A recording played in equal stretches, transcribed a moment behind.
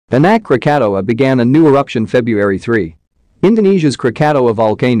Anak Krakatoa began a new eruption February 3. Indonesia's Krakatoa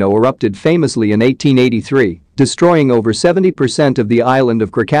volcano erupted famously in 1883, destroying over 70% of the island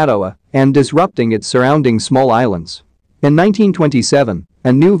of Krakatoa and disrupting its surrounding small islands. In 1927,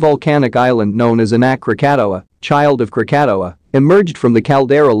 a new volcanic island known as Anak Krakatoa, child of Krakatoa, emerged from the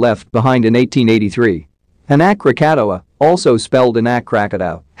caldera left behind in 1883. Anak Krakatoa, also spelled Anak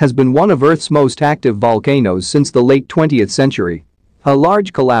Krakatoa, has been one of Earth's most active volcanoes since the late 20th century. A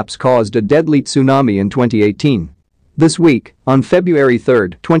large collapse caused a deadly tsunami in 2018. This week, on February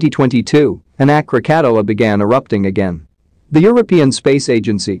 3, 2022, Anak Krakatoa began erupting again. The European Space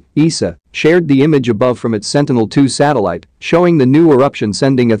Agency, ESA, shared the image above from its Sentinel-2 satellite, showing the new eruption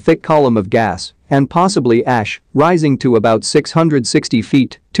sending a thick column of gas and possibly ash rising to about 660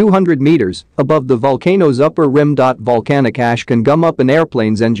 feet, 200 meters, above the volcano's upper rim. Volcanic ash can gum up an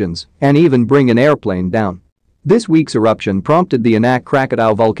airplane's engines and even bring an airplane down. This week's eruption prompted the Anak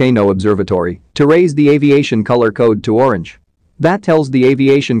Krakatoa Volcano Observatory to raise the aviation color code to orange. That tells the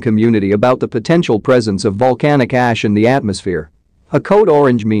aviation community about the potential presence of volcanic ash in the atmosphere. A code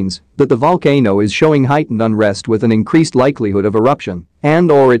orange means that the volcano is showing heightened unrest with an increased likelihood of eruption,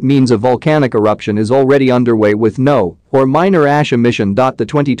 and/or it means a volcanic eruption is already underway with no or minor ash emission. The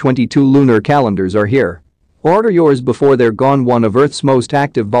 2022 lunar calendars are here. Order yours before they're gone. One of Earth's most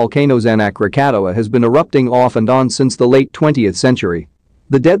active volcanoes, Anak Krakatoa, has been erupting off and on since the late 20th century.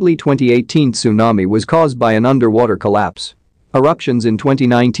 The deadly 2018 tsunami was caused by an underwater collapse. Eruptions in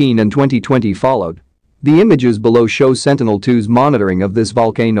 2019 and 2020 followed. The images below show Sentinel-2's monitoring of this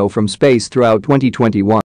volcano from space throughout 2021.